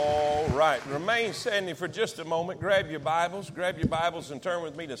right. Remain standing for just a moment. Grab your Bibles, and turn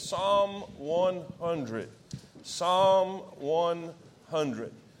with me to Psalm 100. Psalm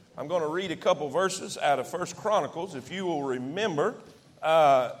 100. I'm going to read a couple verses out of 1 Chronicles. If you will remember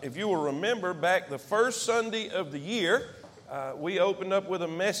back the first Sunday of the year, we opened up with a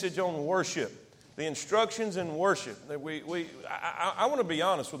message on worship. The instructions in worship. I want to be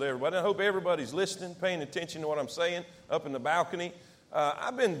honest with everybody. I hope everybody's listening, paying attention to what I'm saying up in the balcony.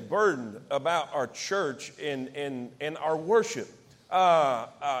 I've been burdened about our church and our worship.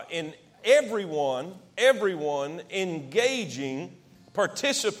 In everyone engaging,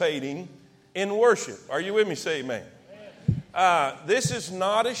 participating in worship. Are you with me? Say amen. This is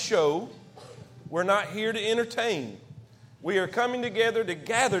not a show. We're not here to entertain. We are coming together to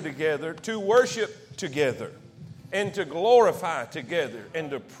gather together, to worship together, and to glorify together,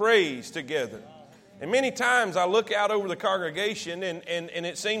 and to praise together. And many times I look out over the congregation, and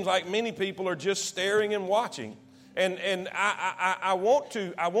it seems like many people are just staring and watching. And I want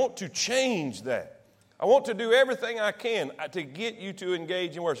to change that. I want to do everything I can to get you to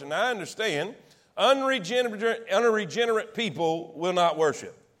engage in worship. Now I understand unregenerate people will not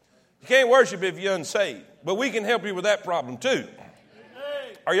worship. You can't worship if you're unsaved. But we can help you with that problem too.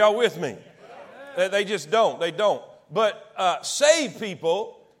 Are y'all with me? They just don't. They don't. But saved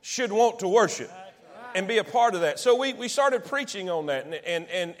people should want to worship and be a part of that. So we started preaching on that.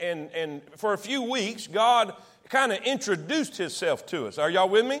 And for a few weeks, God kind of introduced himself to us. Are y'all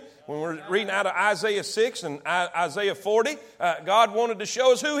with me? When we're reading out of Isaiah 6 and Isaiah 40, God wanted to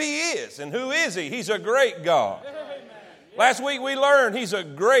show us who he is. And who is he? He's a great God. Last week we learned he's a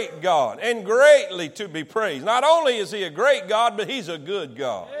great God and greatly to be praised. Not only is he a great God, but he's a good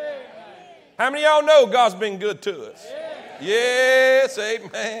God. How many of y'all know God's been good to us? Yes,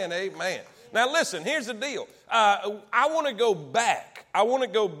 amen, amen. Now listen, here's the deal. I want to go back. I want to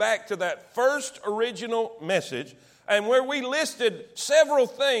go back to that first original message and where we listed several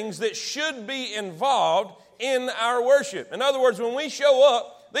things that should be involved in our worship. In other words, when we show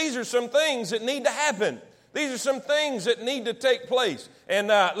up, these are some things that need to happen. These are some things that need to take place. And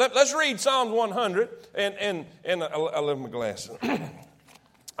let's read Psalm 100. And I love my glasses.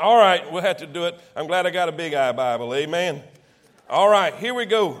 All right, we'll have to do it. I'm glad I got a big eye Bible. Amen. All right, here we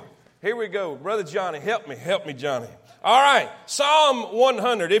go. Here we go. Brother Johnny, help me, Johnny. All right, Psalm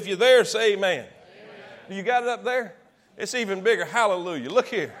 100. If you're there, say amen. You got it up there? It's even bigger. Hallelujah. Look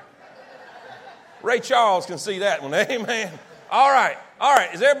here. Ray Charles can see that one. Amen. All right.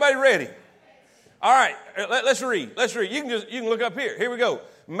 Is everybody ready? All right, let's read. You can look up here. Here we go.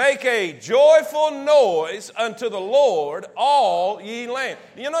 Make a joyful noise unto the Lord, all ye land.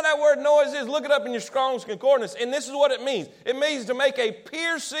 You know what that word noise is? Look it up in your Strong's Concordance. And this is what it means. It means to make a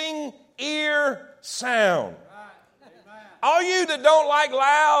piercing ear sound. All you that don't like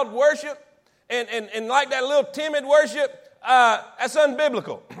loud worship and like that little timid worship, that's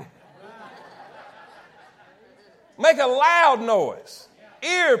unbiblical. Make a loud noise.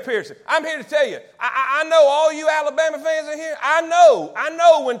 Ear piercing. I'm here to tell you, I know all you Alabama fans in here, I know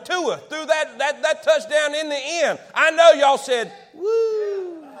when Tua threw that touchdown in the end, I know y'all said,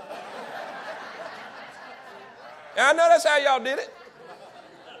 woo. And I know that's how y'all did it.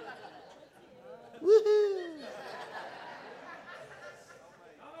 Woo-hoo.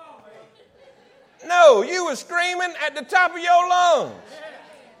 No, you were screaming at the top of your lungs.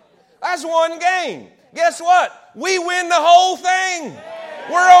 That's one game. Guess what? We win the whole thing.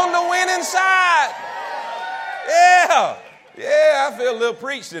 We're on the winning side. Yeah, I feel a little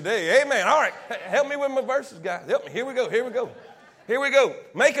preach today. Amen. All right, help me with my verses, guys. Help me. Here we go.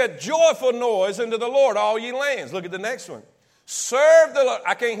 Make a joyful noise unto the Lord, all ye lands. Look at the next one. Serve the Lord.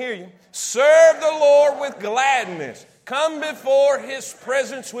 I can't hear you. Serve the Lord with gladness. Come before his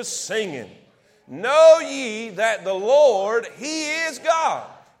presence with singing. Know ye that the Lord, he is God.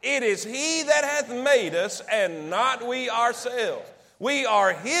 It is he that hath made us, and not we ourselves. We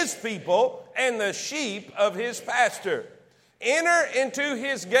are his people and the sheep of his pasture. Enter into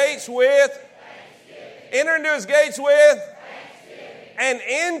his gates with and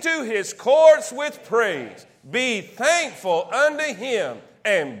into his courts with praise. Be thankful unto him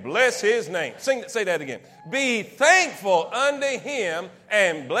and bless his name. Say that again. Be thankful unto him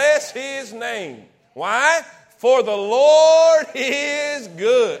and bless his name. Why? For the Lord is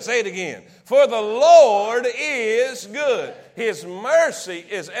good. Say it again. For the Lord is good. His mercy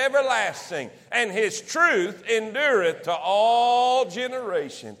is everlasting, and his truth endureth to all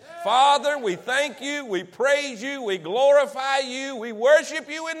generations. Father, we thank you, we praise you, we glorify you, we worship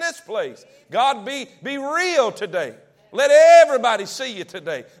you in this place. God, be real today. Let everybody see you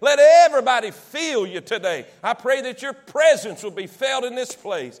today. Let everybody feel you today. I pray that your presence will be felt in this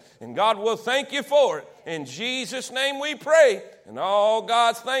place. And God will thank you for it. In Jesus' name we pray. And all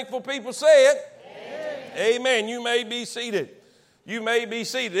God's thankful people say it. Amen. Amen. You may be seated. You may be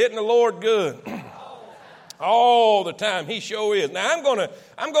seated. Isn't the Lord good? All the time. He sure is. Now I'm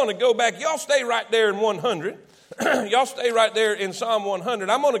gonna go back. Y'all stay right there in 100. Y'all stay right there in Psalm 100.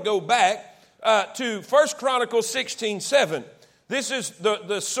 I'm going to go back to 1 Chronicles 16:7. This is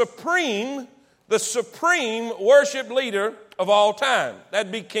the supreme worship leader of all time.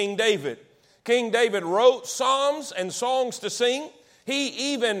 That'd be King David. King David wrote psalms and songs to sing.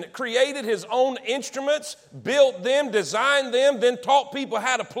 He even created his own instruments, built them, designed them, then taught people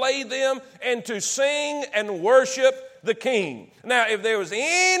how to play them and to sing and worship the King. Now, if there was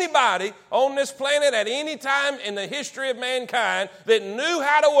anybody on this planet at any time in the history of mankind that knew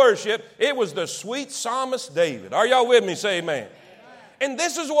how to worship, it was the sweet psalmist David. Are y'all with me? Say amen. And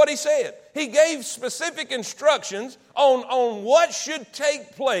this is what he said. He gave specific instructions on what should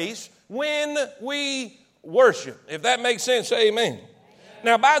take place when we worship. If that makes sense, say amen.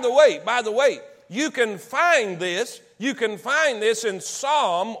 Now, by the way, you can find this in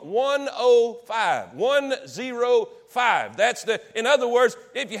Psalm 105. 105. In other words,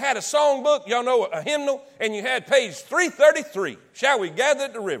 if you had a songbook, y'all know a hymnal, and you had page 333, shall we gather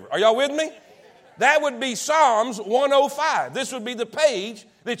at the river? Are y'all with me? That would be Psalms 105. This would be the page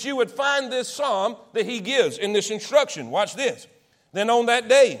that you would find this psalm that he gives in this instruction. Watch this. Then on that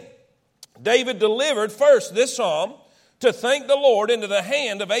day, David delivered first this psalm to thank the Lord into the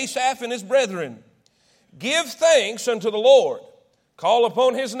hand of Asaph and his brethren. Give thanks unto the Lord. Call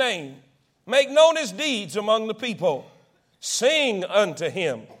upon his name. Make known his deeds among the people. Sing unto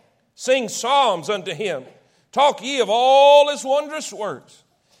him. Sing psalms unto him. Talk ye of all his wondrous works.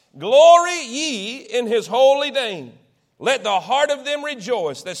 Glory ye in his holy name. Let the heart of them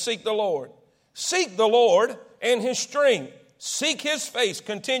rejoice that seek the Lord. Seek the Lord and his strength. Seek his face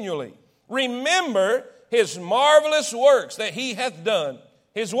continually. Remember his marvelous works that he hath done,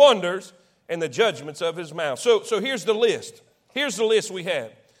 his wonders, and the judgments of his mouth. So here's the list. Here's the list we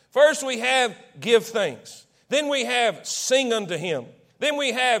have. First we have give thanks. Then we have sing unto him. Then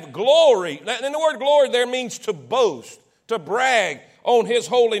we have glory. And the word glory there means to boast, to brag on his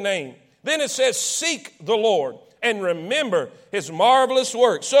holy name. Then it says seek the Lord and remember his marvelous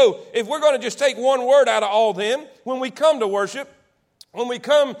works. So if we're going to just take one word out of all them, when we come to worship, when we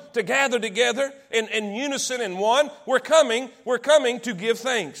come to gather together in unison in one, we're coming to give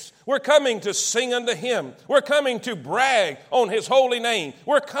thanks. We're coming to sing unto him. We're coming to brag on his holy name.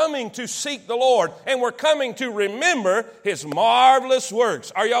 We're coming to seek the Lord. And we're coming to remember his marvelous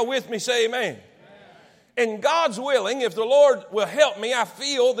works. Are y'all with me? Say amen. And God's willing, if the Lord will help me, I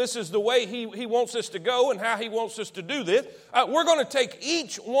feel this is the way he wants us to go and how he wants us to do this. We're going to take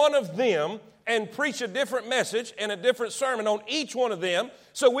each one of them and preach a different message and a different sermon on each one of them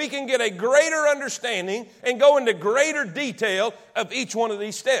so we can get a greater understanding and go into greater detail of each one of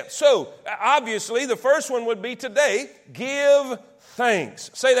these steps. So, obviously, the first one would be today, give thanks.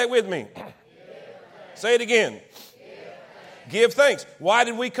 Say that with me. Say it again. Give thanks. Why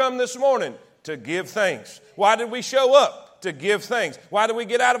did we come this morning? To give thanks. Why did we show up? To give thanks. Why do we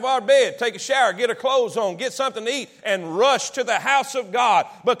get out of our bed, take a shower, get our clothes on, get something to eat, and rush to the house of God?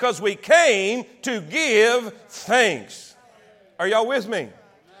 Because we came to give thanks. Are y'all with me?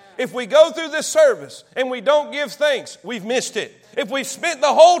 If we go through this service and we don't give thanks, we've missed it. If we spent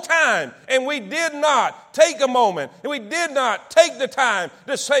the whole time and we did not take a moment, and we did not take the time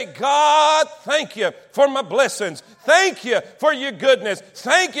to say, God, thank you for my blessings. Thank you for your goodness.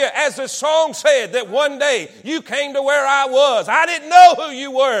 Thank you, as the song said, that one day you came to where I was. I didn't know who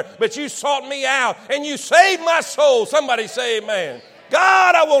you were, but you sought me out and you saved my soul. Somebody say amen.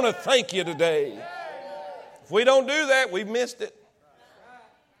 God, I want to thank you today. If we don't do that, we've missed it.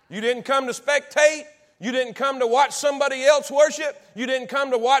 You didn't come to spectate. You didn't come to watch somebody else worship. You didn't come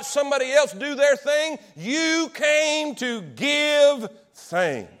to watch somebody else do their thing. You came to give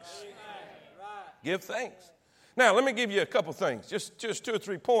thanks. Give thanks. Now, let me give you a couple things, just 2 or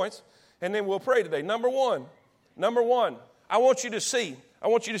 3 points, and then we'll pray today. Number one, I want you to see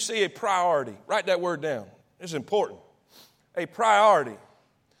a priority. Write that word down. It's important. A priority.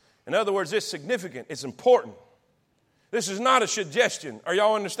 In other words, it's significant. It's important. This is not a suggestion. Are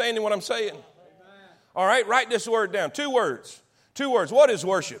y'all understanding what I'm saying? All right, write this word down. 2 words. 2 words. What is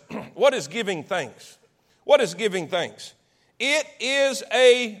worship? What is giving thanks? What is giving thanks? It is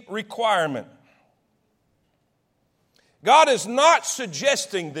a requirement. God is not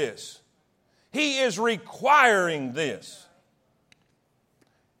suggesting this. He is requiring this.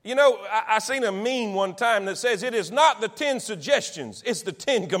 You know, I seen a meme one time that says it is not the 10 suggestions, it's the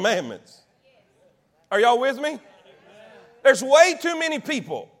 10 commandments. Are y'all with me? There's way too many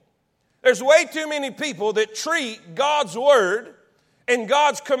people. There's way too many people that treat God's word and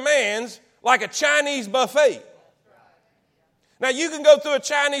God's commands like a Chinese buffet. Now, you can go through a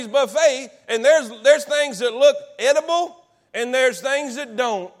Chinese buffet, and there's things that look edible, and there's things that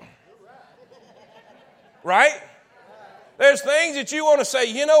don't. Right? There's things that you want to say,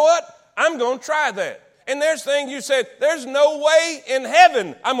 you know what? I'm going to try that. And there's things you said, there's no way in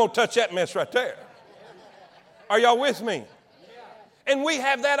heaven I'm going to touch that mess right there. Are y'all with me? And we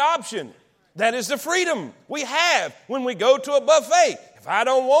have that option. That is the freedom we have when we go to a buffet. If I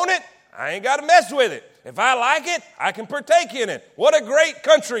don't want it, I ain't got to mess with it. If I like it, I can partake in it. What a great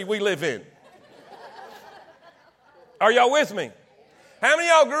country we live in. Are y'all with me? How many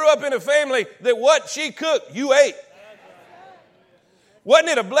of y'all grew up in a family that what she cooked, you ate? Wasn't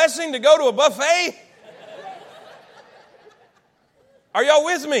it a blessing to go to a buffet? Are y'all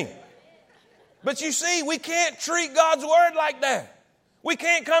with me? But you see, we can't treat God's word like that. We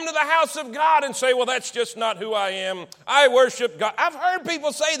can't come to the house of God and say, well, that's just not who I am. I worship God. I've heard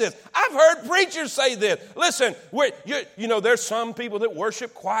people say this. I've heard preachers say this. Listen, you know, there's some people that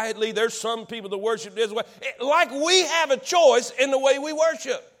worship quietly. There's some people that worship this way. Like we have a choice in the way we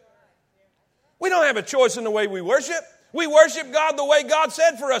worship. We don't have a choice in the way we worship. We worship God the way God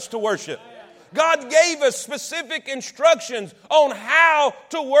said for us to worship. God gave us specific instructions on how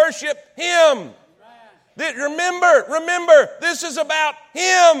to worship Him. Remember, this is about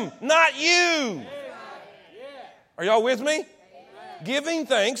Him, not you. Are y'all with me? Giving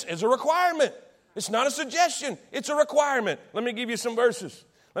thanks is a requirement. It's not a suggestion. It's a requirement. Let me give you some verses.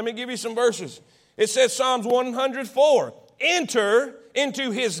 It says Psalms 104, enter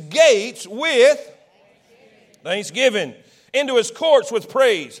into His gates with thanksgiving, into His courts with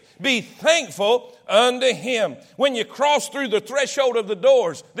praise. Be thankful unto Him. When you cross through the threshold of the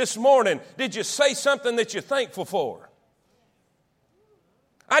doors this morning, did you say something that you're thankful for?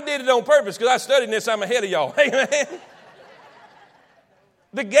 I did it on purpose because I studied this. I'm ahead of y'all. Amen.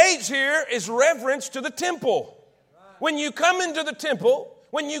 The gates here is reference to the temple. When you come into the temple,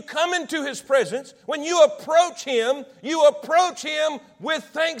 when you come into His presence, when you approach Him with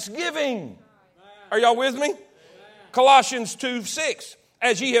thanksgiving. Are y'all with me? Colossians 2:6.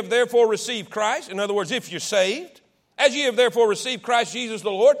 As ye have therefore received Christ, in other words, if you're saved, as ye have therefore received Christ Jesus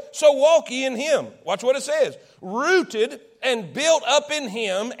the Lord, so walk ye in Him. Watch what it says. Rooted and built up in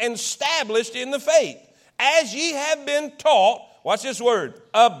Him and established in the faith. As ye have been taught, watch this word,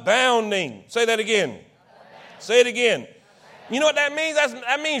 abounding. Say that again. Abounding. Say it again. You know what that means?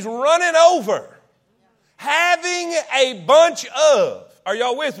 That means running over. Having a bunch of. Are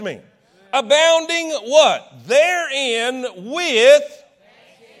y'all with me? Abounding what? Therein with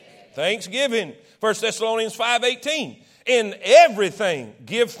thanksgiving. 1 Thessalonians 5:18. In everything,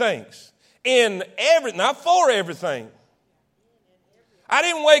 give thanks. Not for everything. I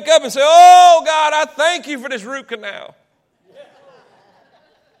didn't wake up and say, oh, God, I thank you for this root canal.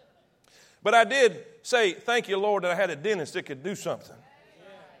 But I did say, thank you, Lord, that I had a dentist that could do something.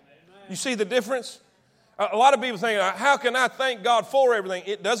 You see the difference? A lot of people think, how can I thank God for everything?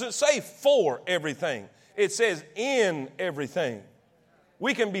 It doesn't say for everything. It says in everything.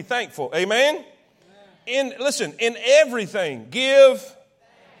 We can be thankful. Amen? In everything, give.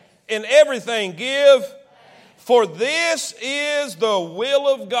 In everything, give. For this is the will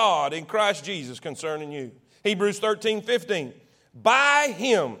of God in Christ Jesus concerning you. Hebrews 13:15. By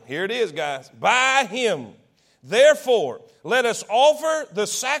Him, here it is, guys. By Him, therefore, let us offer the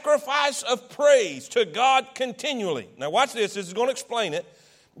sacrifice of praise to God continually. Now watch this. This is going to explain it.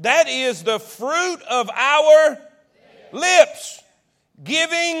 That is the fruit of our lips.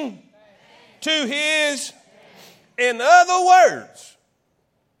 Giving to His. In other words,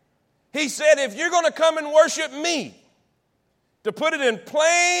 He said, if you're going to come and worship me, to put it in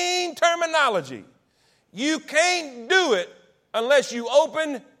plain terminology, you can't do it unless you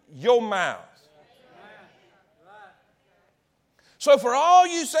open your mouth. So for all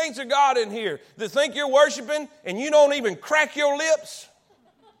you saints of God in here that think you're worshiping and you don't even crack your lips,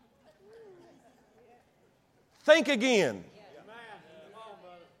 think again.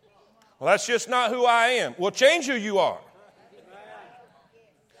 Well, that's just not who I am. Well, change who you are.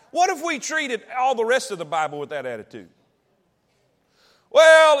 What if we treated all the rest of the Bible with that attitude?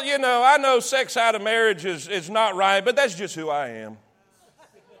 Well, you know, I know sex out of marriage is not right, but that's just who I am.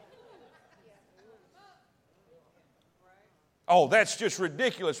 Oh, that's just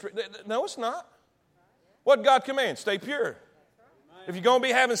ridiculous. No, it's not. What God commands? Stay pure. If you're going to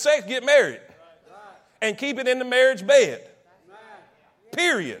be having sex, get married. And keep it in the marriage bed.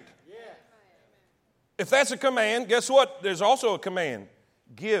 Period. If that's a command, guess what? There's also a command.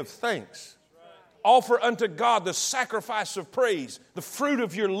 Give thanks. Offer unto God the sacrifice of praise, the fruit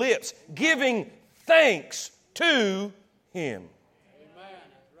of your lips, giving thanks to Him.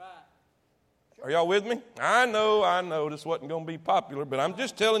 Are y'all with me? I know this wasn't going to be popular, but I'm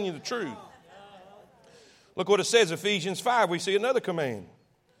just telling you the truth. Look what it says, Ephesians 5. We see another command.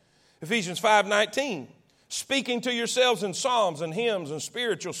 Ephesians 5:19. Speaking to yourselves in psalms and hymns and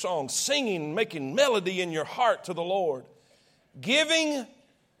spiritual songs, singing, making melody in your heart to the Lord. Giving,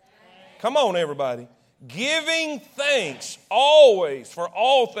 come on everybody, giving thanks always for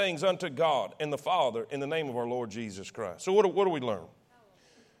all things unto God and the Father in the name of our Lord Jesus Christ. So what do we learn?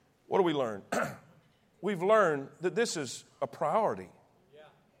 What do we learn? We've learned that this is a priority.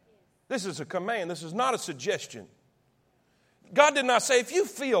 This is a command. This is not a suggestion. God did not say, if you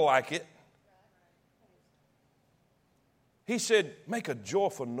feel like it, He said, make a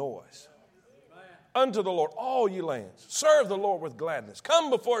joyful noise unto the Lord, all ye lands. Serve the Lord with gladness. Come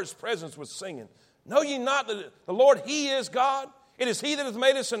before His presence with singing. Know ye not that the Lord, He is God? It is He that hath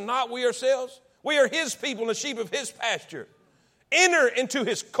made us and not we ourselves. We are His people and the sheep of His pasture. Enter into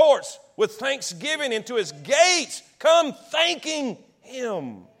His courts with thanksgiving, into His gates. Come thanking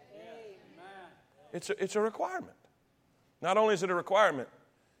Him. It's a requirement. Not only is it a requirement,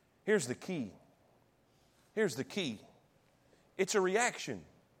 here's the key. Here's the key. It's a reaction.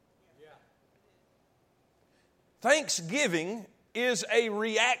 Thanksgiving is a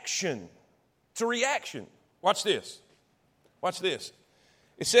reaction. It's a reaction. Watch this. Watch this.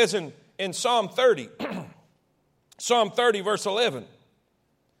 It says in Psalm 30, Psalm 30 verse 11,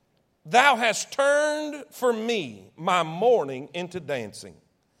 Thou hast turned for me my mourning into dancing.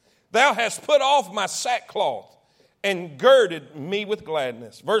 Thou hast put off my sackcloth and girded me with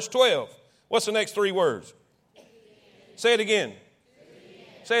gladness. Verse 12. What's the next three words? Say it again.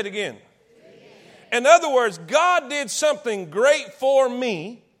 Say it again. In other words, God did something great for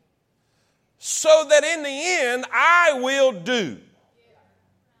me so that in the end I will do.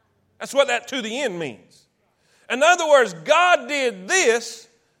 That's what that to the end means. In other words, God did this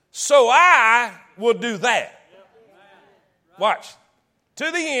so I will do that. Watch.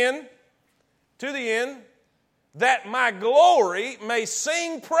 To the end, that my glory may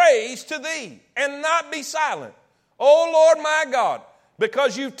sing praise to Thee and not be silent. O Lord my God,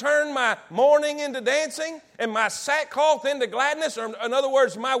 because You've turned my mourning into dancing and my sackcloth into gladness, or in other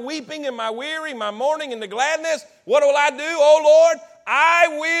words, my weeping and my weary, my mourning into gladness, what will I do, O Lord? I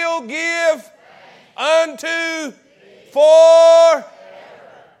will give unto for.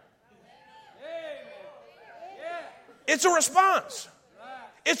 It's a response.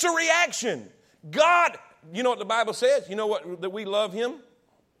 It's a reaction. God, you know what the Bible says? You know what, that we love Him?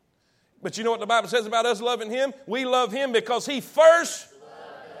 But you know what the Bible says about us loving Him? We love Him because He first.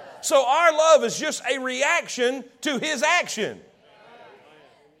 So our love is just a reaction to His action.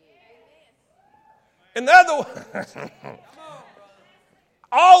 In other words,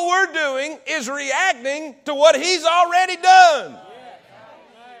 all we're doing is reacting to what He's already done.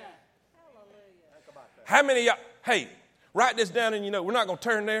 How many of y'all, hey, write this down and we're not going to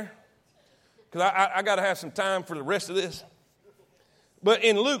turn there because I got to have some time for the rest of this. But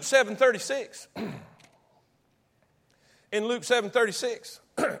in Luke 7:36,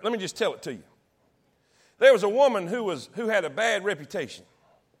 let me just tell it to you. There was a woman who had a bad reputation.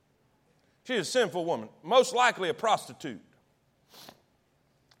 She was a sinful woman, most likely a prostitute.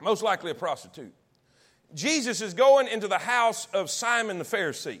 Most likely a prostitute. Jesus is going into the house of Simon the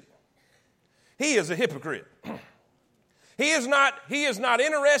Pharisee. He is a hypocrite. He is not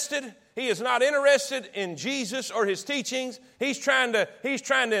interested. He is not interested in Jesus or His teachings. He's trying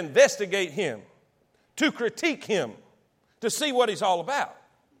to investigate Him, to critique Him, to see what He's all about.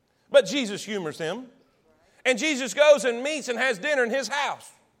 But Jesus humors him. And Jesus goes and meets and has dinner in His house.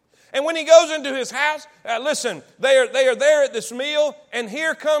 And when He goes into His house, listen, they are there at this meal, and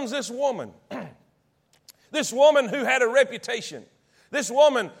here comes this woman. This woman who had a reputation. This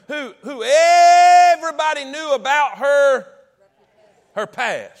woman who everybody knew about her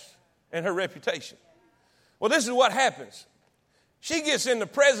past and her reputation. Well, this is what happens. She gets in the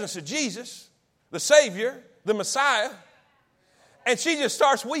presence of Jesus, the Savior, the Messiah, and she just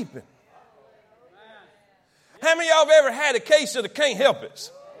starts weeping. How many of y'all have ever had a case of the can't help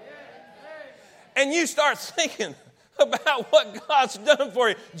it? And you start thinking about what God's done for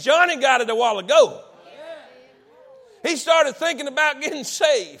you. Johnny got it a while ago. He started thinking about getting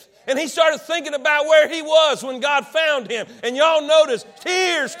saved. And he started thinking about where he was when God found him. And y'all noticed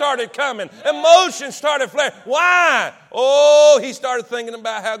tears started coming. Emotions started flaring. Why? Oh, he started thinking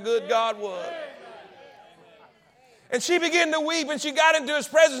about how good God was. And she began to weep, and she got into his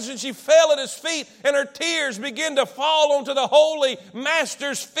presence, and she fell at his feet, and her tears began to fall onto the holy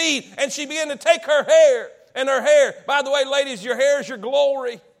master's feet, and she began to take her hair, and her hair, by the way, ladies, your hair is your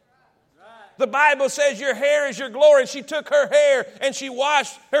glory. The Bible says your hair is your glory, and she took her hair, and she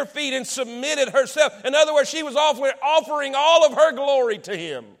washed her feet and submitted herself. In other words, she was offering all of her glory to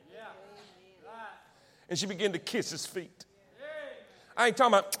him. And she began to kiss his feet. I ain't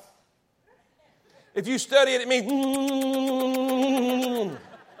talking about... If you study it, it means...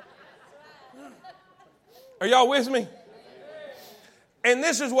 Are y'all with me? And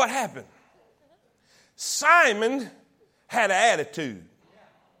this is what happened. Simon had an attitude.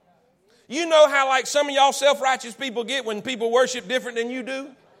 You know how like some of y'all self-righteous people get when people worship different than you do?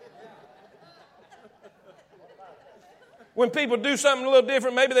 When people do something a little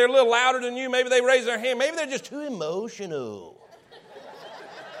different, maybe they're a little louder than you, maybe they raise their hand, maybe they're just too emotional.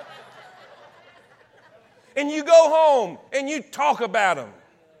 And you go home and you talk about them.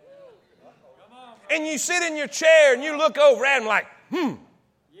 And you sit in your chair and you look over at them like,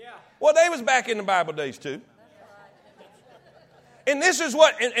 Well, they was back in the Bible days too. And this is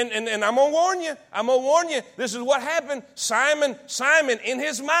what, and I'm going to warn you, this is what happened. Simon, in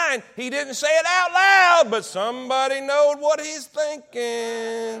his mind, he didn't say it out loud, but somebody knowed what he's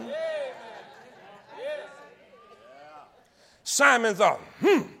thinking. Simon thought,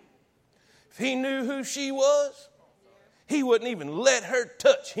 if he knew who she was, he wouldn't even let her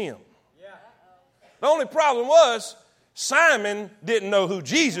touch him. The only problem was, Simon didn't know who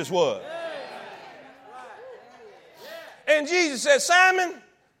Jesus was. And Jesus said, Simon,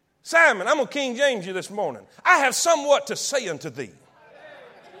 I'm going to King James you this morning. I have somewhat to say unto thee.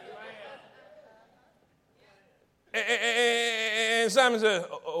 And Simon said,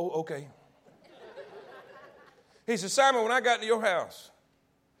 okay. He said, Simon, when I got to your house,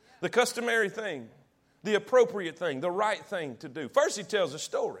 the customary thing, the appropriate thing, the right thing to do. First he tells a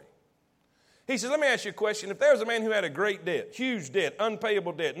story. He says, let me ask you a question. If there was a man who had a great debt, huge debt,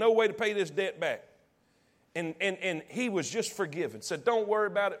 unpayable debt, no way to pay this debt back, and he was just forgiven, said, don't worry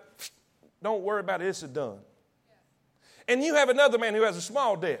about it. Don't worry about it. This is done. And you have another man who has a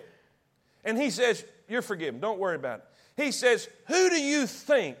small debt, and he says, you're forgiven. Don't worry about it. He says, who do you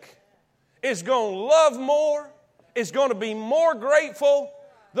think is going to love more, is going to be more grateful,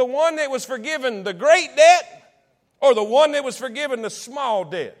 the one that was forgiven the great debt or the one that was forgiven the small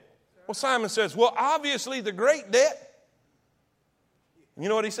debt? Well, Simon says, well, obviously the great debt. You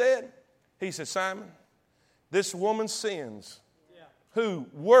know what he said? He said, Simon, this woman's sins, who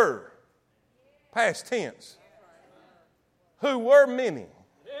were, past tense, who were many,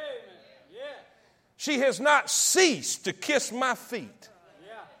 she has not ceased to kiss my feet.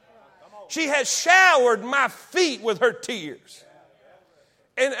 She has showered my feet with her tears.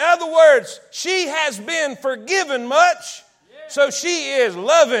 In other words, she has been forgiven much, so she is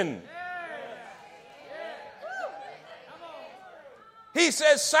loving. He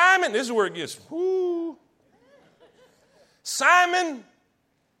says, Simon, this is where it gets, whoo. Simon,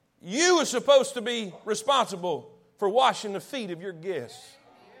 you are supposed to be responsible for washing the feet of your guests.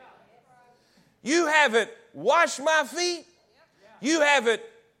 You haven't washed my feet. You haven't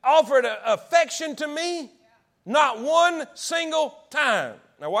offered affection to me. Not one single time.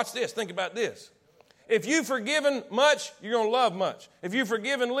 Now watch this. Think about this. If you've forgiven much, you're going to love much. If you've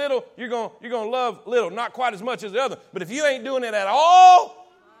forgiven little, you're going to love little. Not quite as much as the other. But if you ain't doing it at all,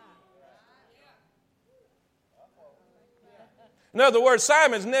 in other words,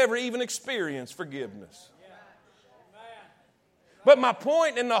 Simon's never even experienced forgiveness. But my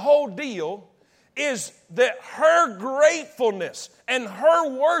point in the whole deal is that her gratefulness and her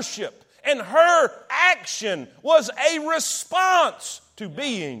worship and her action was a response to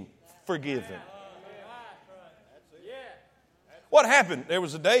being forgiven. What happened? There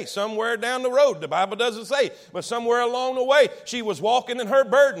was a day somewhere down the road, the Bible doesn't say, but somewhere along the way, she was walking in her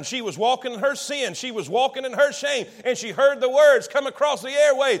burden. She was walking in her sin. She was walking in her shame. And she heard the words come across the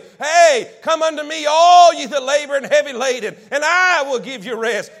airwaves. Hey, come unto me, all ye that labor and heavy laden, and I will give you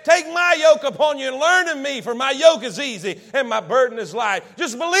rest. Take my yoke upon you and learn of me, for my yoke is easy and my burden is light.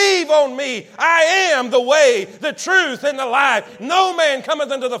 Just believe on me. I am the way, the truth, and the life. No man cometh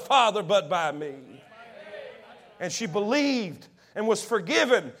unto the Father but by me. And she believed and was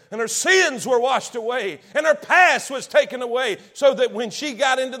forgiven, and her sins were washed away, and her past was taken away, so that when she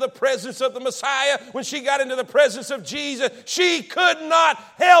got into the presence of the Messiah, when she got into the presence of Jesus, she could not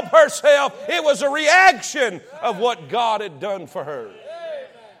help herself. It was a reaction of what God had done for her.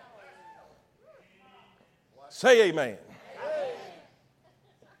 Say amen.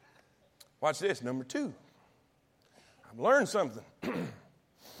 Watch this, number 2. I've learned something.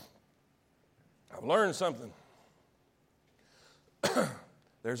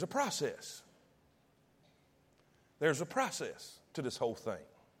 there's a process. There's a process to this whole thing.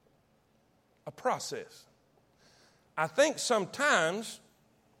 A process. I think sometimes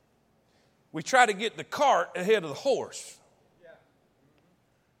we try to get the cart ahead of the horse.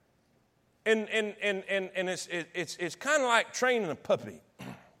 And it's kind of like training a puppy.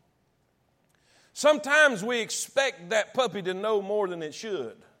 Sometimes we expect that puppy to know more than it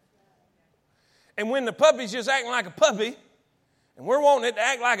should. And when the puppy's just acting like a puppy, and we're wanting it to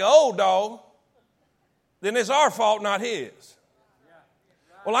act like an old dog, then it's our fault, not his.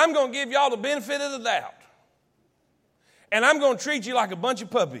 Well, I'm going to give y'all the benefit of the doubt. And I'm going to treat you like a bunch of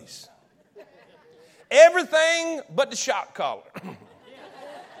puppies. Everything but the shock collar.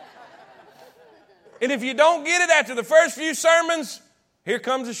 And if you don't get it after the first few sermons, here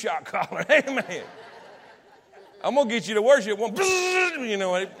comes a shock collar. Amen. I'm going to get you to worship one. You know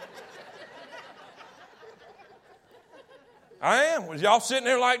what? I am. Was y'all sitting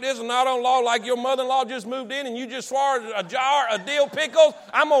there like this and not on law like your mother-in-law just moved in and you just swallowed a jar of dill pickles?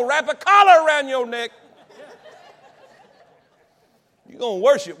 I'm going to wrap a collar around your neck. You're going to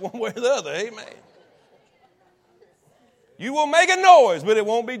worship one way or the other. Amen. You will make a noise, but it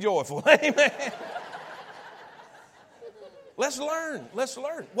won't be joyful. Amen. Let's learn. Let's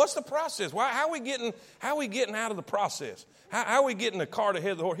learn. What's the process? How are we getting out of the process? How are we getting the cart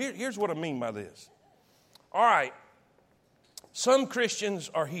ahead of the horse? Here's what I mean by this. All right. Some Christians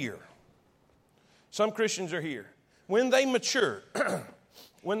are here. Some Christians are here. When they mature,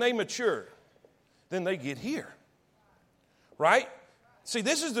 then they get here. Right? See,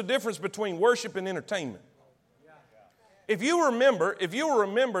 this is the difference between worship and entertainment. If you remember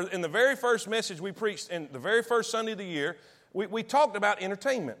in the very first message we preached in the very first Sunday of the year, we talked about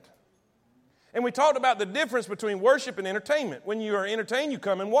entertainment. And we talked about the difference between worship and entertainment. When you are entertained, you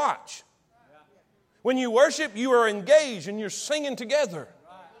come and watch. When you worship, you are engaged and you're singing together.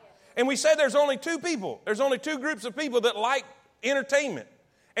 And we said there's only two people. There's only two groups of people that like entertainment.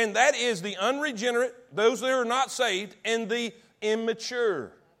 And that is the unregenerate, those that are not saved, and the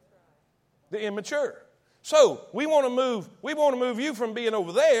immature. The immature. So we want to move you from being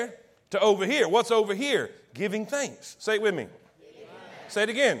over there to over here. What's over here? Giving thanks. Say it with me. Say it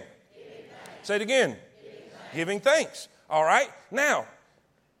again. Say it again. Giving thanks. All right. Now,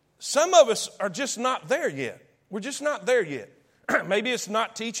 some of us are just not there yet. We're just not there yet. Maybe it's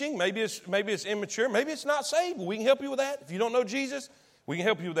not teaching. Maybe it's immature. Maybe it's not saved. We can help you with that. If you don't know Jesus, we can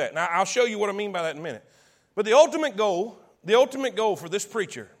help you with that. Now, I'll show you what I mean by that in a minute. But the ultimate goal for this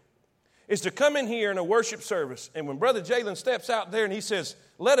preacher is to come in here in a worship service, and when Brother Jalen steps out there and he says,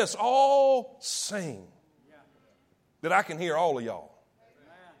 let us all sing, that I can hear all of y'all.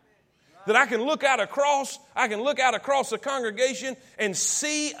 That I can look out across the congregation and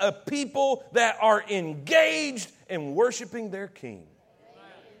see a people that are engaged in worshiping their King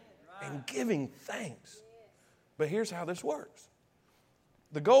and giving thanks. But here's how this works.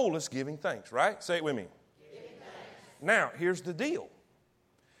 The goal is giving thanks, right? Say it with me. Now, here's the deal.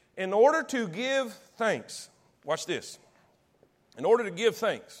 In order to give thanks, watch this. In order to give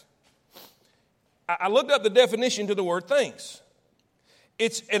thanks, I looked up the definition to the word thanks.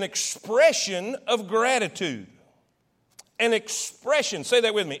 It's an expression of gratitude. An expression, say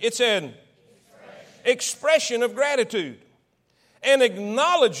that with me. It's an expression of gratitude. An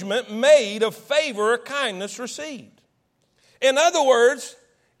acknowledgement made of favor or kindness received. In other words,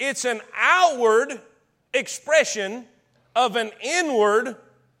 it's an outward expression of an inward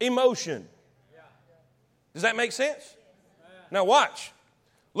emotion. Does that make sense? Now watch.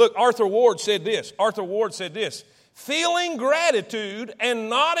 Look, Arthur Ward said this. Feeling gratitude and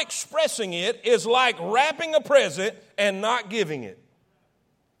not expressing it is like wrapping a present and not giving it.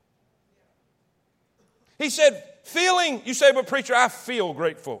 He said, you say, but preacher, I feel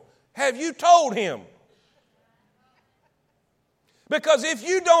grateful. Have you told him? Because if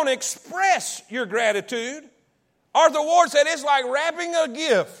you don't express your gratitude, Arthur Ward said it's like wrapping a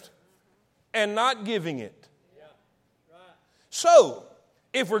gift and not giving it. So,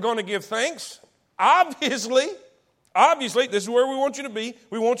 if we're going to give thanks, obviously, this is where we want you to be.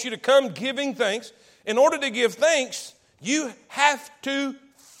 We want you to come giving thanks. In order to give thanks, you have to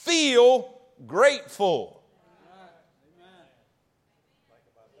feel grateful.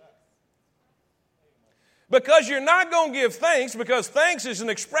 Because you're not going to give thanks, because thanks is an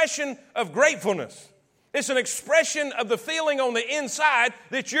expression of gratefulness. It's an expression of the feeling on the inside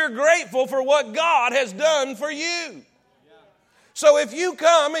that you're grateful for what God has done for you. So if you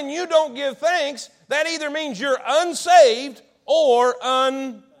come and you don't give thanks, that either means you're unsaved or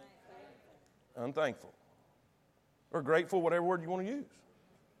unthankful. Or grateful, whatever word you want to use.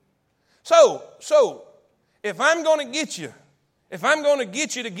 So if I'm going to get you, if I'm going to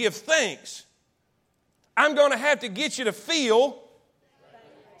get you to give thanks, I'm going to have to get you to feel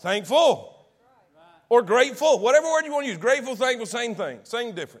thankful or grateful. Whatever word you want to use. Grateful, thankful, same thing.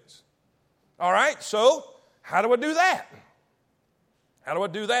 Same difference. All right, so how do I do that? How do I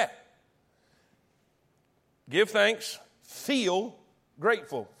do that? Give thanks, feel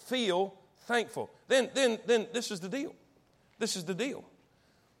grateful, feel thankful. Then this is the deal. This is the deal.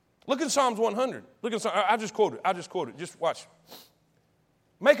 Look at Psalms 100. Look at I just quoted it. Just watch.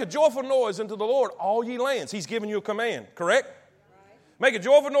 Make a joyful noise unto the Lord, all ye lands. He's giving you a command, correct? Right. Make a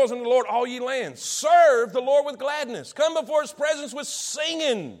joyful noise unto the Lord, all ye lands. Serve the Lord with gladness. Come before His presence with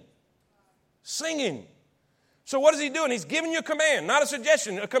singing. Singing. So what is He doing? He's giving you a command, not a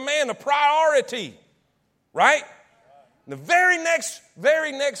suggestion, a command, a priority. Right? The very next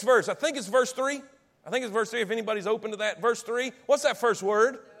verse, I think it's verse 3. I think it's verse 3 if anybody's open to that. Verse 3. What's that first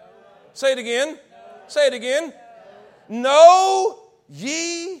word? No. Say it again. No. Say it again. No.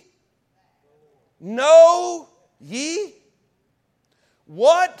 Know ye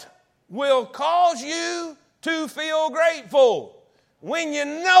what will cause you to feel grateful when you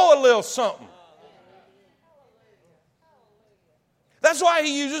know a little something. That's why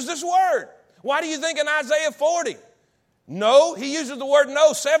he uses this word. Why do you think in Isaiah 40? No, he uses the word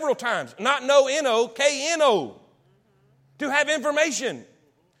know several times. Not know, N-O, K-N-O. To have information.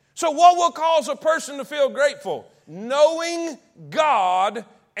 So what will cause a person to feel grateful? Knowing God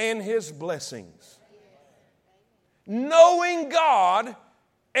and His blessings. Knowing God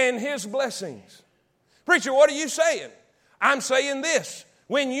and His blessings. Preacher, what are you saying? I'm saying this.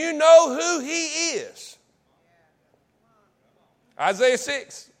 When you know who He is. Isaiah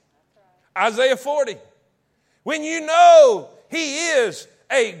 6. Isaiah 40. When you know He is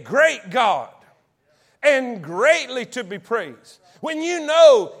a great God and greatly to be praised. When you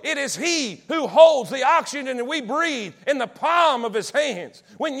know it is He who holds the oxygen that we breathe in the palm of His hands.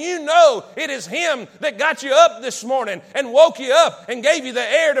 When you know it is Him that got you up this morning and woke you up and gave you the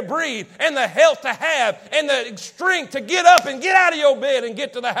air to breathe and the health to have and the strength to get up and get out of your bed and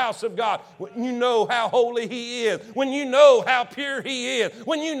get to the house of God. When you know how holy He is. When you know how pure He is.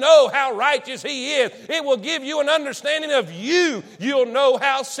 When you know how righteous He is. It will give you an understanding of you. You'll know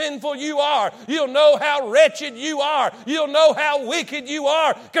how sinful you are. You'll know how wretched you are. You'll know how wicked you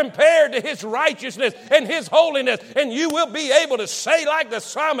are compared to His righteousness and His holiness. And you will be able to say like the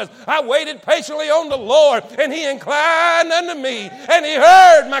psalmist, I waited patiently on the Lord and He inclined unto me and He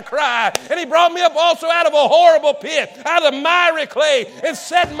heard my cry and He brought me up also out of a horrible pit, out of miry clay, and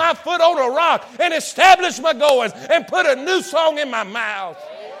set my foot on a rock and established my goings and put a new song in my mouth.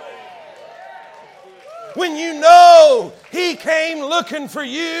 When you know He came looking for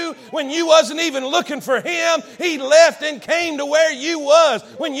you, when you wasn't even looking for Him, He left and came to where you was.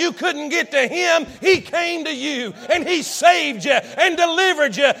 When you couldn't get to Him, He came to you and He saved you and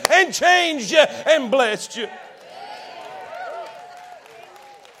delivered you and changed you and blessed you.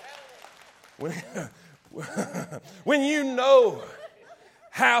 When you know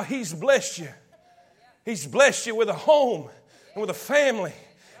how He's blessed you with a home and with a family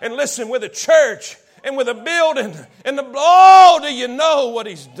and listen, with a church and with a building, and do you know what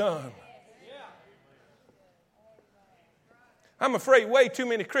He's done? I'm afraid way too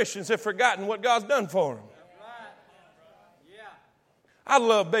many Christians have forgotten what God's done for them. I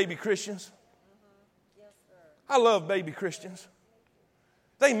love baby Christians. I love baby Christians.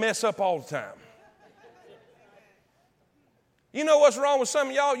 They mess up all the time. You know what's wrong with some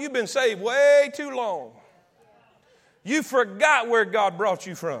of y'all? You've been saved way too long. You forgot where God brought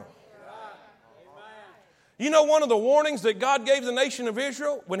you from. You know one of the warnings that God gave the nation of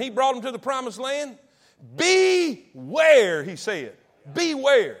Israel when He brought them to the promised land? Beware, He said.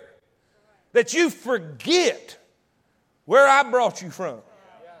 Beware that you forget where I brought you from.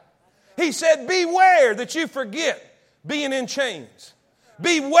 He said, beware that you forget being in chains.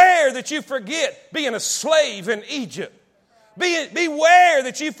 Beware that you forget being a slave in Egypt. Beware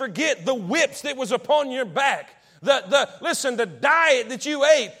that you forget the whips that was upon your back. The diet that you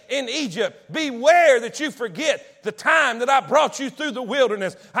ate in Egypt. Beware that you forget the time that I brought you through the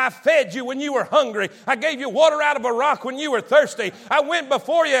wilderness. I fed you when you were hungry. I gave you water out of a rock when you were thirsty. I went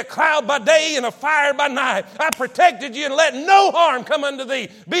before you a cloud by day and a fire by night. I protected you and let no harm come unto thee.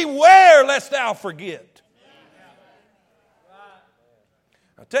 Beware lest thou forget.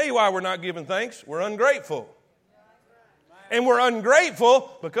 I'll tell you why we're not giving thanks. We're ungrateful. And we're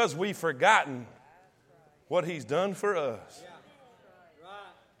ungrateful because we've forgotten what He's done for us.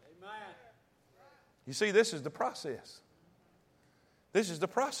 You see, this is the process. This is the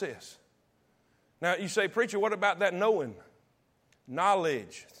process. Now, you say, preacher, what about that knowing?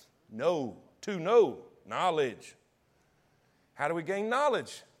 Knowledge. To know. Knowledge. How do we gain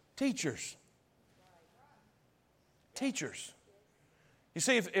knowledge? Teachers. Teachers. You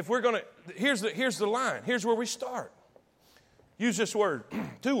see, if we're going to, here's the line. Here's where we start. Use this word.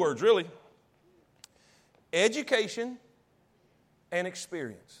 2 words, really. Education and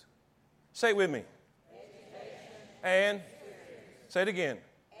experience. Say it with me. And say it again.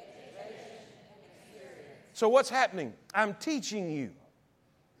 So what's happening? I'm teaching you.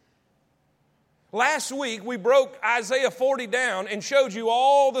 Last week we broke Isaiah 40 down and showed you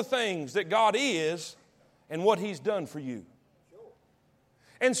all the things that God is and what He's done for you.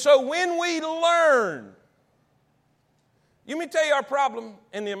 And so when we learn, let me tell you our problem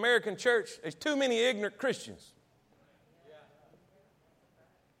in the American church, there's too many ignorant Christians.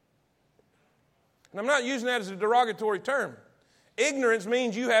 And I'm not using that as a derogatory term. Ignorance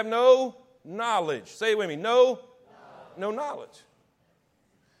means you have no knowledge. Say it with me. No knowledge.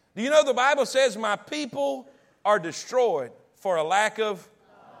 Do you know the Bible says my people are destroyed for a lack of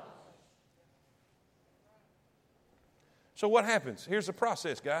knowledge? So what happens? Here's the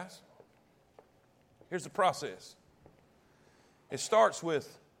process, guys. Here's the process. It starts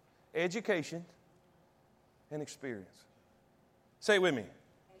with education and experience. Say it with me.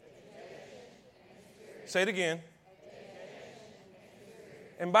 Say it again.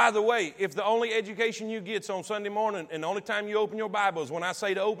 And by the way, if the only education you get is on Sunday morning and the only time you open your Bible is when I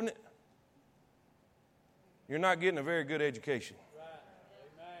say to open it, you're not getting a very good education.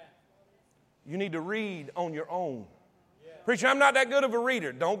 You need to read on your own. Preacher, I'm not that good of a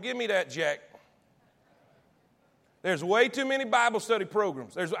reader. Don't give me that, Jack. There's way too many Bible study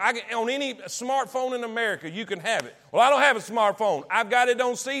programs. On any smartphone in America, you can have it. Well, I don't have a smartphone. I've got it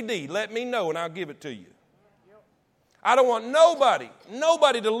on CD. Let me know and I'll give it to you. I don't want nobody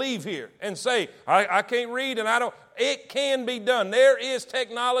to leave here and say, I can't read and I don't. It can be done. There is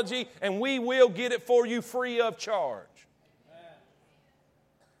technology and we will get it for you free of charge.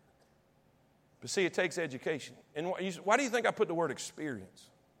 But see, it takes education. And why do you think I put the word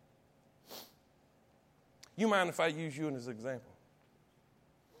experience? You mind if I use you as an example?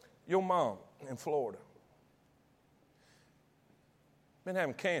 Your mom in Florida been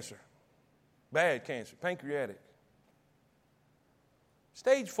having cancer, bad cancer, pancreatic.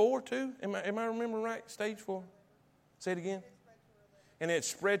 Stage 4 too? Am I remembering right? Stage 4? Say it again. And it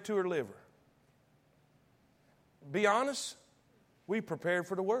spread to her liver. Be honest, we prepared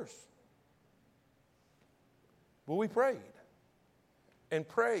for the worst. But we prayed and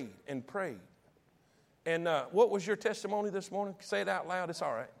prayed and prayed. And what was your testimony this morning? Say it out loud. It's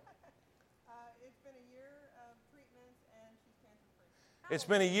all right. It's been a year of treatments and she's cancer-free. It's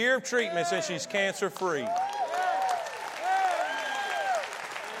been a year of treatments and she's cancer-free.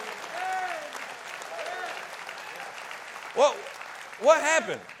 Well, what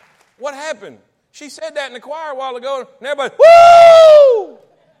happened? What happened? She said that in the choir a while ago, and everybody, woo!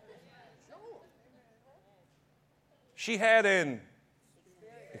 She had an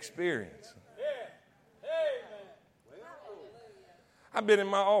experience. I've been in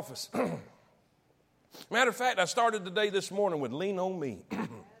my office. Matter of fact, I started the day this morning with Lean On Me.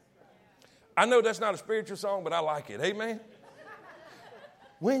 I know that's not a spiritual song, but I like it. Amen?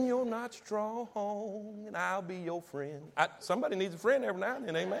 When you're not strong, and I'll be your friend. Somebody needs a friend every now and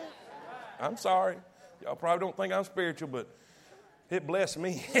then, amen? I'm sorry. Y'all probably don't think I'm spiritual, but it blessed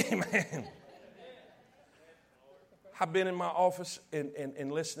me. Amen. I've been in my office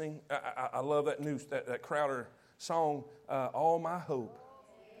and listening. I love that that Crowder song, All My Hope.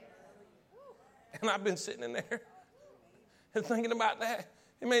 And I've been sitting in there and thinking about that.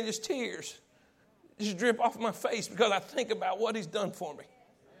 And man, just tears just drip off my face because I think about what He's done for me.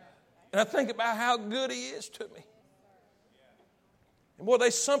 And I think about how good He is to me. And boy,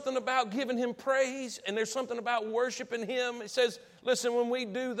 there's something about giving Him praise, and there's something about worshiping Him. It says, listen, when we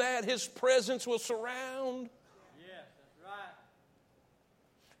do that, His presence will surround. Yes, that's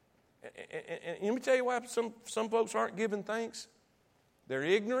right. And let me tell you why some folks aren't giving thanks. They're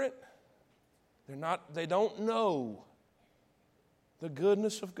ignorant. They don't know the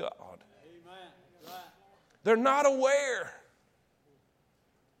goodness of God. Amen. Right. They're not aware.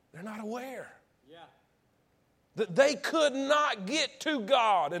 They're not aware. Yeah. That they could not get to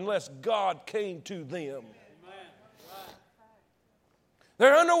God unless God came to them. Amen. Right.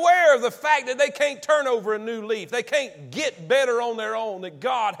 They're unaware of the fact that they can't turn over a new leaf. They can't get better on their own, that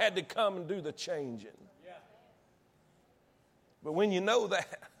God had to come and do the changing. Yeah. But when you know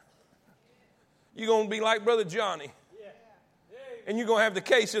that, you're going to be like Brother Johnny. Yeah. And you're going to have the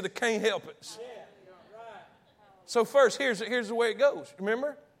case of the can't help it. Yeah. Right. So first, here's the way it goes.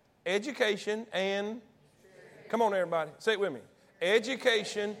 Remember? Education and, come on everybody, say it with me.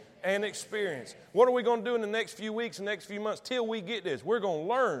 Education and experience. What are we going to do in the next few weeks and next few months till we get this? We're going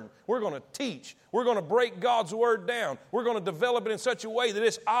to learn. We're going to teach. We're going to break God's Word down. We're going to develop it in such a way that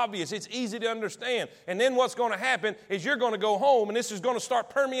it's obvious, it's easy to understand. And then what's going to happen is you're going to go home and this is going to start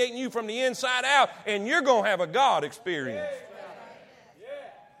permeating you from the inside out and you're going to have a God experience.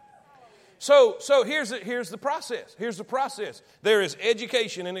 So here's the process. Here's the process. There is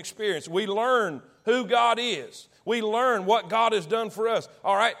education and experience. We learn who God is. We learn what God has done for us.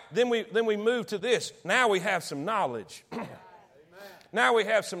 All right, then we move to this. Now we have some knowledge. Now we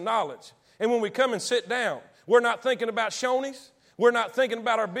have some knowledge. And when we come and sit down, we're not thinking about Shoney's. We're not thinking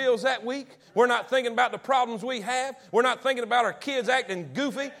about our bills that week. We're not thinking about the problems we have. We're not thinking about our kids acting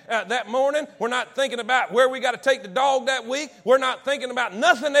goofy that morning. We're not thinking about where we got to take the dog that week. We're not thinking about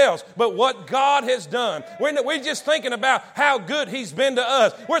nothing else but what God has done. We're just thinking about how good He's been to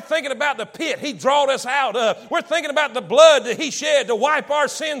us. We're thinking about the pit He drawed us out of. We're thinking about the blood that He shed to wipe our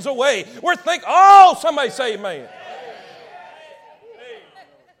sins away. We're thinking, oh, somebody say amen.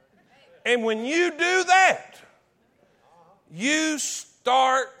 And when you do that, you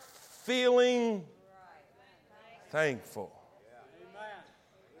start feeling thankful.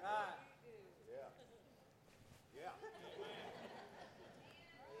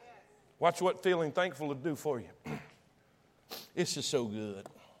 Watch what feeling thankful will do for you. It's just so good.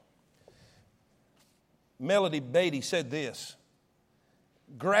 Melody Beatty said this.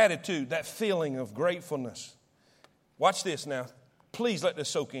 Gratitude, that feeling of gratefulness. Watch this now. Please let this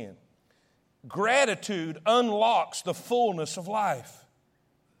soak in. Gratitude unlocks the fullness of life.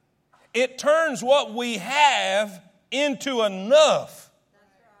 It turns what we have into enough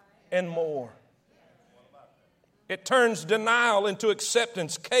and more. It turns denial into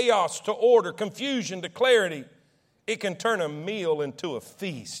acceptance, chaos to order, confusion to clarity. It can turn a meal into a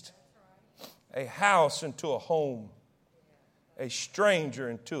feast, a house into a home, a stranger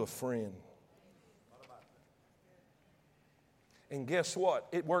into a friend. And guess what?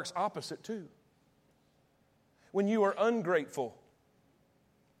 It works opposite too. When you are ungrateful,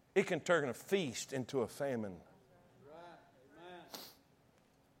 it can turn a feast into a famine.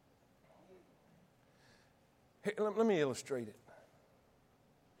 Here, let me illustrate it.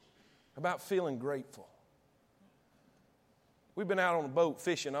 About feeling grateful. We've been out on a boat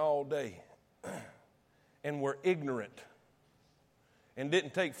fishing all day, and we're ignorant and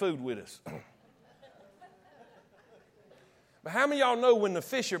didn't take food with us. But how many of y'all know when the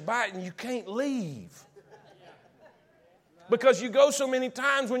fish are biting, you can't leave? Because you go so many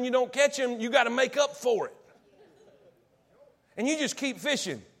times when you don't catch them, you got to make up for it. And you just keep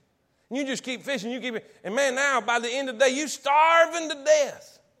fishing. And you just keep fishing. And man, now by the end of the day, you're starving to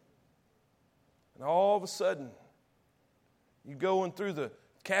death. And all of a sudden, you going through the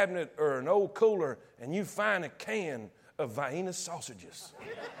cabinet or an old cooler and you find a can of Vienna sausages.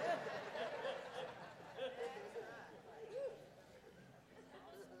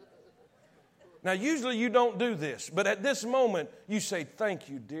 Now, usually you don't do this, but at this moment, you say, thank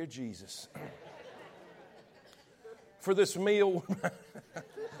you, dear Jesus, for this meal.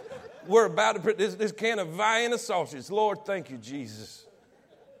 We're about to put this can of Vienna sausage. Lord, thank you, Jesus.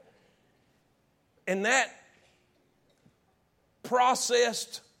 And that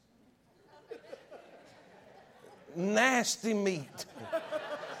processed, nasty meat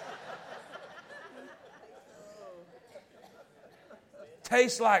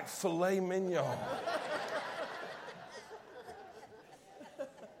tastes like filet mignon.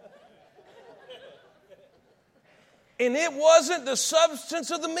 And it wasn't the substance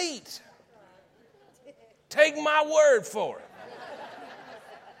of the meat. Take my word for it.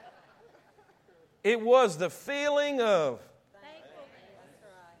 It was the feeling of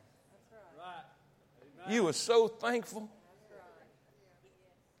you were so thankful.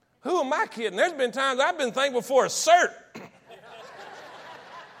 Who am I kidding? There's been times I've been thankful for a cert.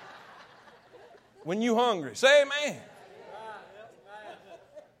 When you hungry, say amen.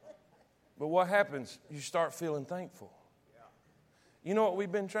 But what happens? You start feeling thankful. You know what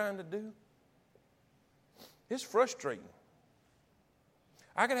we've been trying to do? It's frustrating.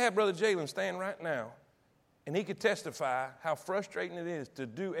 I could have Brother Jalen stand right now, and he could testify how frustrating it is to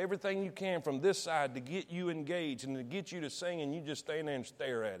do everything you can from this side to get you engaged and to get you to sing, and you just stand there and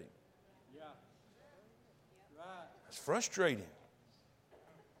stare at him. Yeah. Right. It's frustrating.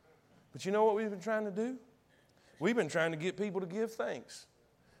 But you know what we've been trying to do? We've been trying to get people to give thanks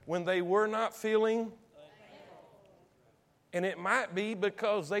when they were not feeling. And it might be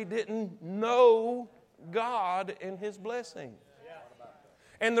because they didn't know God and His blessing.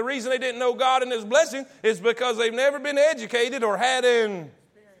 And the reason they didn't know God and His blessing is because they've never been educated or had an.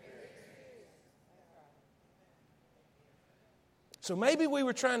 So maybe we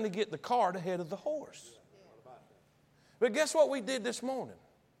were trying to get the cart ahead of the horse. But guess what we did this morning?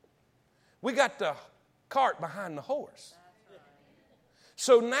 We got the cart behind the horse.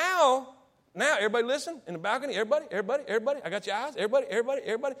 So now, everybody listen, in the balcony, everybody, I got your eyes,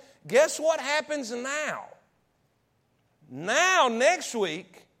 everybody. Guess what happens now? Now, next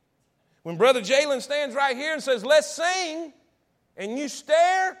week, when Brother Jalen stands right here and says, let's sing, and you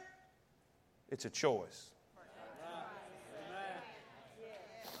stare, it's a choice.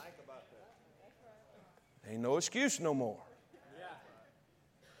 Ain't no excuse no more.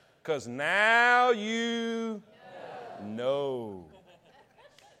 Because now you know.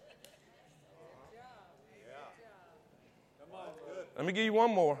 Let me give you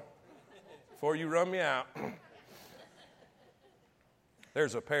one more before you run me out.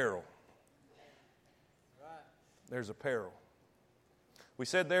 There's a peril. There's a peril. We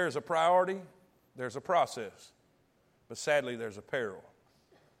said there is a priority, there's a process, but sadly there's a peril.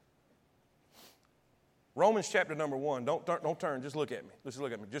 Romans chapter number 1. Don't turn. Just look at me. Just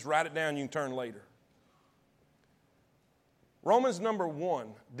look at me. Just write it down. You can turn later. Romans number 1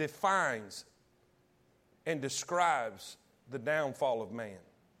 defines and describes the downfall of man.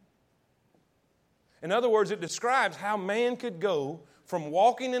 In other words, it describes how man could go from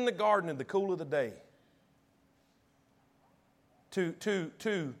walking in the garden in the cool of the day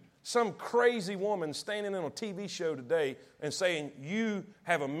to some crazy woman standing on a TV show today and saying, you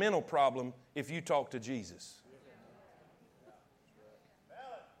have a mental problem if you talk to Jesus.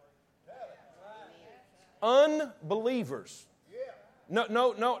 Unbelievers.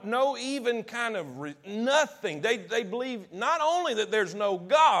 No even kind of nothing. They believe not only that there's no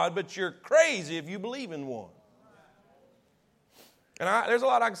God, but you're crazy if you believe in one. And there's a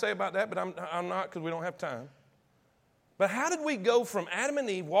lot I can say about that, but I'm not, because we don't have time. But how did we go from Adam and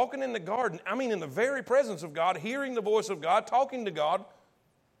Eve walking in the garden, in the very presence of God, hearing the voice of God, talking to God,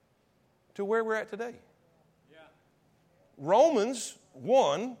 to where we're at today? Yeah. Romans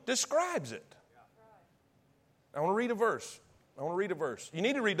 1 describes it. I want to read a verse. You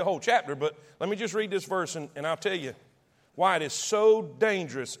need to read the whole chapter, but let me just read this verse, and I'll tell you why it is so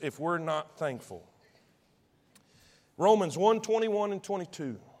dangerous if we're not thankful. Romans 1, 21 and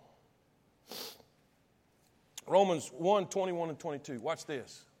 22. Romans 1, 21 and 22. Watch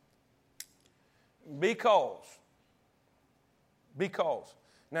this. Because.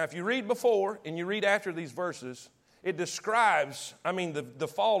 Now, if you read before and you read after these verses, it describes, the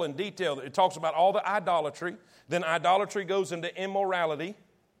fall in detail. It talks about all the idolatry. Then idolatry goes into immorality.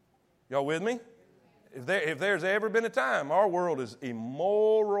 Y'all with me? If there's ever been a time, our world is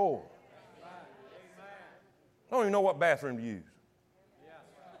immoral. I don't even know what bathroom to use.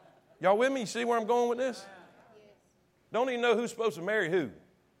 Y'all with me? You see where I'm going with this? Don't even know who's supposed to marry who.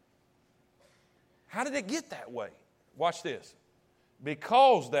 How did it get that way? Watch this.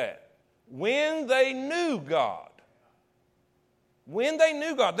 Because that when they knew God,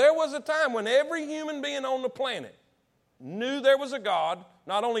 there was a time when every human being on the planet knew there was a God,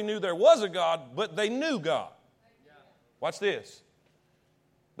 not only knew there was a God, but they knew God. Watch this.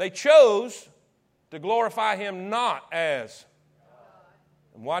 They chose to glorify Him not as,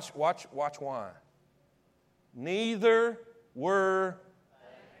 and watch why. Neither were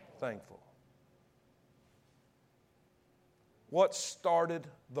thankful. What started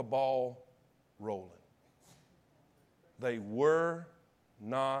the ball rolling? They were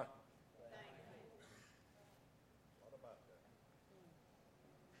not thankful.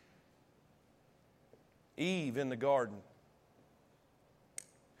 Eve in the garden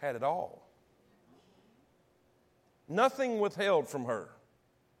had it all. Nothing withheld from her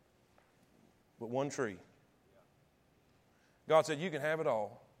but one tree. God said, you can have it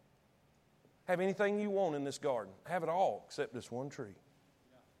all. Have anything you want in this garden. Have it all except this one tree.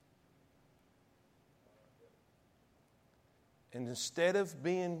 And instead of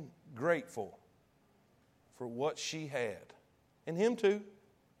being grateful for what she had, and him too,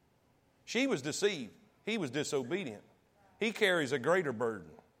 she was deceived. He was disobedient. He carries a greater burden.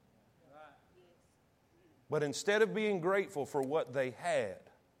 But instead of being grateful for what they had,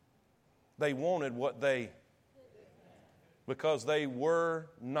 they wanted what they, because they were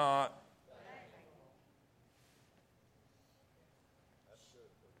not.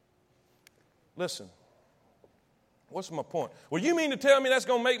 Listen, what's my point? Well, you mean to tell me that's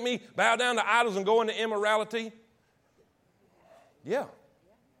going to make me bow down to idols and go into immorality? Yeah.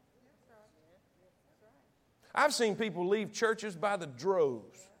 I've seen people leave churches by the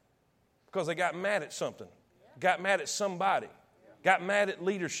droves because they got mad at something, got mad at somebody, got mad at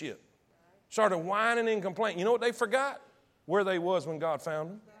leadership, started whining and complaining. You know what they forgot? Where they was when God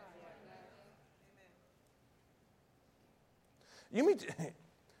found them. We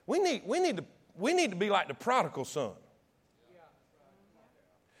need to be like the prodigal son.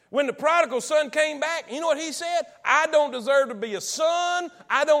 When the prodigal son came back, you know what he said? I don't deserve to be a son.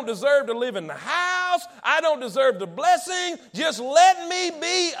 I don't deserve to live in the house. I don't deserve the blessing. Just let me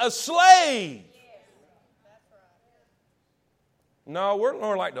be a slave. No, we're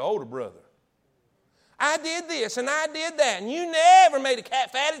more like the older brother. I did this and I did that, and you never made a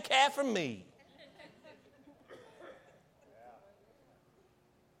fatted calf for me.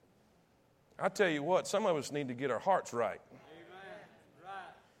 I tell you what, some of us need to get our hearts right.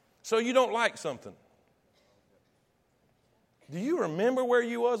 So you don't like something. Do you remember where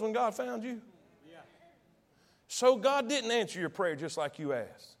you was when God found you? Yeah. So God didn't answer your prayer just like you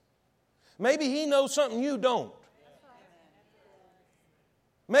asked. Maybe He knows something you don't.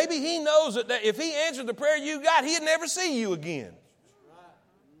 Maybe He knows that if He answered the prayer you got, He'd never see you again.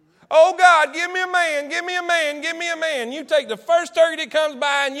 Oh God, give me a man, give me a man, give me a man. You take the first turkey that comes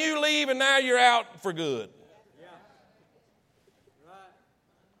by and you leave, and now you're out for good.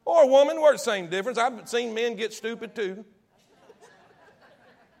 Or a woman, we're the same difference. I've seen men get stupid too.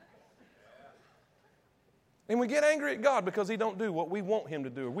 And we get angry at God because He don't do what we want Him to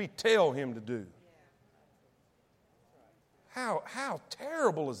do or we tell Him to do. How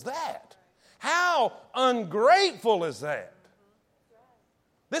terrible is that? How ungrateful is that?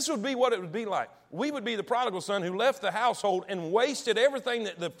 This would be what it would be like. We would be the prodigal son who left the household and wasted everything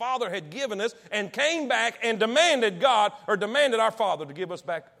that the father had given us and came back and demanded our father to give us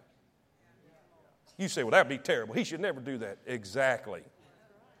back. You say, well, that would be terrible. He should never do that. Exactly.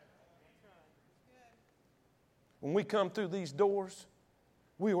 When we come through these doors,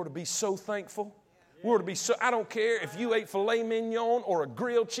 we ought to be so thankful. We ought to be so, I don't care if you ate filet mignon or a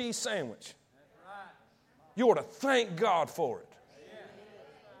grilled cheese sandwich. You ought to thank God for it.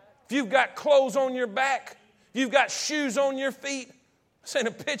 If you've got clothes on your back, if you've got shoes on your feet. I sent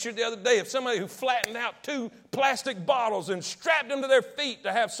a picture the other day of somebody who flattened out 2 plastic bottles and strapped them to their feet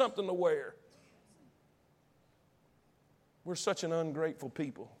to have something to wear. We're such an ungrateful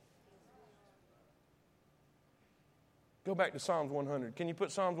people. Go back to Psalms 100. Can you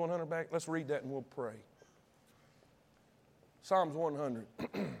put Psalms 100 back? Let's read that and we'll pray. Psalms 100.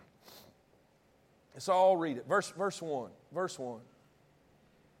 Let's all read it. Verse 1. Verse 1.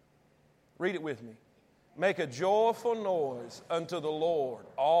 Read it with me. Make a joyful noise unto the Lord,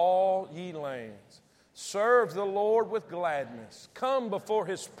 all ye lands. Serve the Lord with gladness. Come before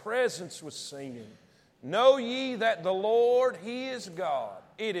His presence with singing. Know ye that the Lord, He is God.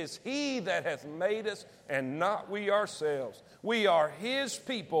 It is He that hath made us, and not we ourselves. We are His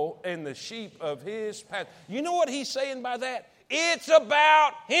people and the sheep of His path. You know what He's saying by that? It's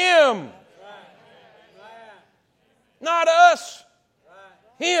about Him. Not us.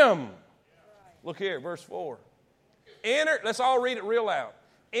 Him. Look here, verse 4. Let's all read it real loud.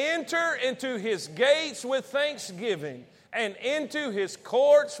 Enter into His gates with thanksgiving and into His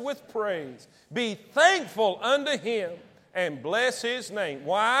courts with praise. Be thankful unto Him and bless His name.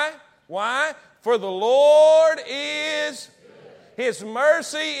 Why? Why? For the Lord is, His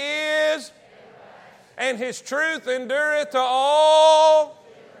mercy is, and His truth endureth to all.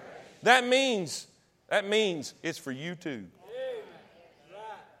 That means it's for you too.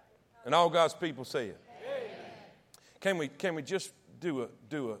 And all God's people say it. Can we just do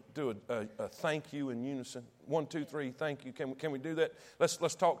a thank you in unison? 1, 2, 3, thank you. Can we do that?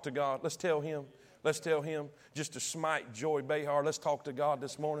 Let's talk to God. Let's tell Him. Just to smite Joy Behar. Let's talk to God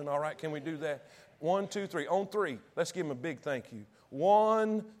this morning. All right, can we do that? 1, 2, 3. On 3, let's give Him a big thank you.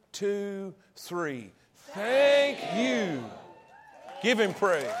 1, 2, 3. Thank you. Give Him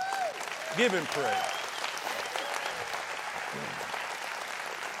praise. Give Him praise.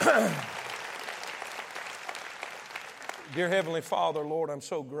 Dear Heavenly Father, Lord, I'm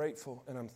so grateful and I'm